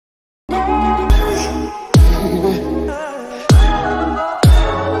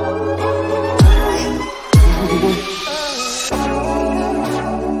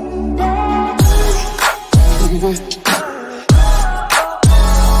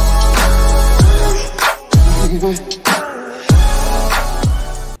As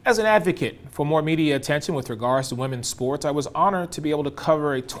an advocate for more media attention with regards to women's sports, I was honored to be able to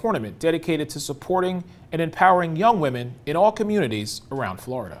cover a tournament dedicated to supporting and empowering young women in all communities around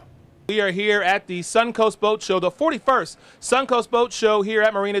Florida. We are here at the Suncoast Boat Show, the 41st Suncoast Boat Show here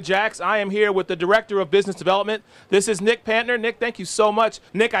at Marina Jacks. I am here with the Director of Business Development. This is Nick Pantner. Nick, thank you so much.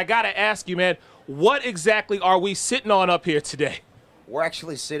 Nick, I got to ask you, man, what exactly are we sitting on up here today? We're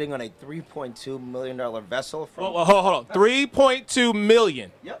actually sitting on a $3.2 million vessel from... Hold on. $3.2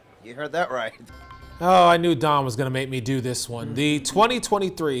 million. Yep, you heard that right. Oh, I knew Don was going to make me do this one. The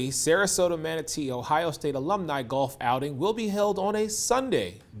 2023 Sarasota Manatee Ohio State Alumni Golf Outing will be held on a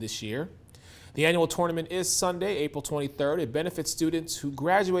Sunday this year. The annual tournament is Sunday, April 23rd. It benefits students who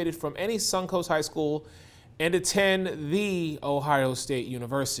graduated from any Suncoast High School and attend the Ohio State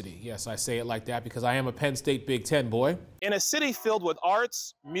University. Yes, I say it like that because I am a Penn State Big Ten boy. In a city filled with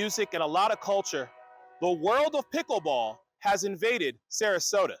arts, music, and a lot of culture, the world of pickleball has invaded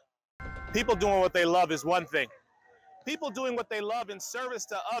Sarasota. People doing what they love is one thing. People doing what they love in service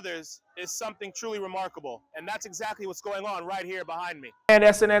to others is something truly remarkable. And that's exactly what's going on right here behind me. And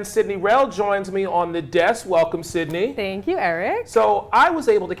SNN Sydney Rell joins me on the desk. Welcome, Sydney. Thank you, Eric. So I was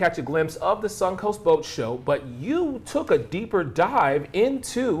able to catch a glimpse of the Suncoast Boat Show, but you took a deeper dive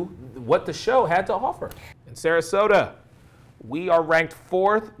into what the show had to offer. In Sarasota, we are ranked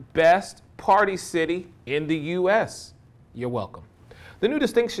 4th best party city in the U.S. You're welcome. The new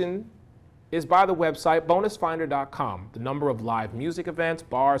distinction is by the website bonusfinder.com. The number of live music events,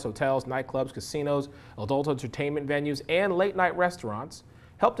 bars, hotels, nightclubs, casinos, adult entertainment venues, and late-night restaurants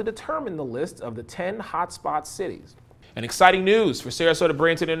help to determine the list of the 10 hotspot cities. And exciting news for Sarasota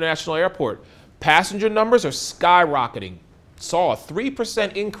Bradenton International Airport. Passenger numbers are skyrocketing. Saw a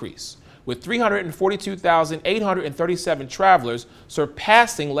 3% increase, with 342,837 travelers,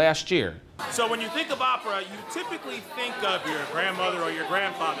 surpassing last year. So when you think of opera, you typically think of your grandmother or your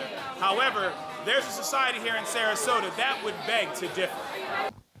grandfather. However, there's a society here in Sarasota that would beg to differ.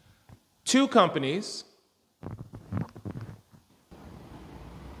 Two companies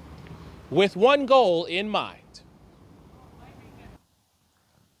with one goal in mind: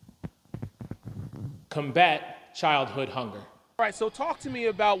 combat childhood hunger. All right, so talk to me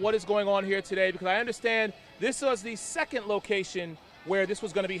about what is going on here today, because I understand this was the second location where this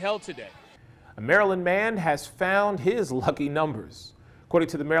was going to be held today. A Maryland man has found his lucky numbers. According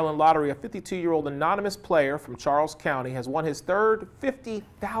to the Maryland Lottery, a 52-year-old anonymous player from Charles County has won his third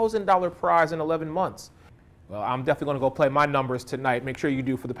 $50,000 prize in 11 months. Well, I'm definitely going to go play my numbers tonight. Make sure you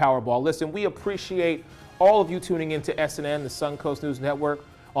do for the Powerball. Listen, we appreciate all of you tuning into SNN, the Suncoast News Network.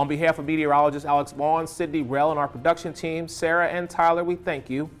 On behalf of meteorologist Alex Vaughn, Sydney Rell, and our production team, Sarah and Tyler, we thank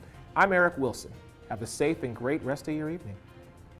you. I'm Eric Wilson. Have a safe and great rest of your evening.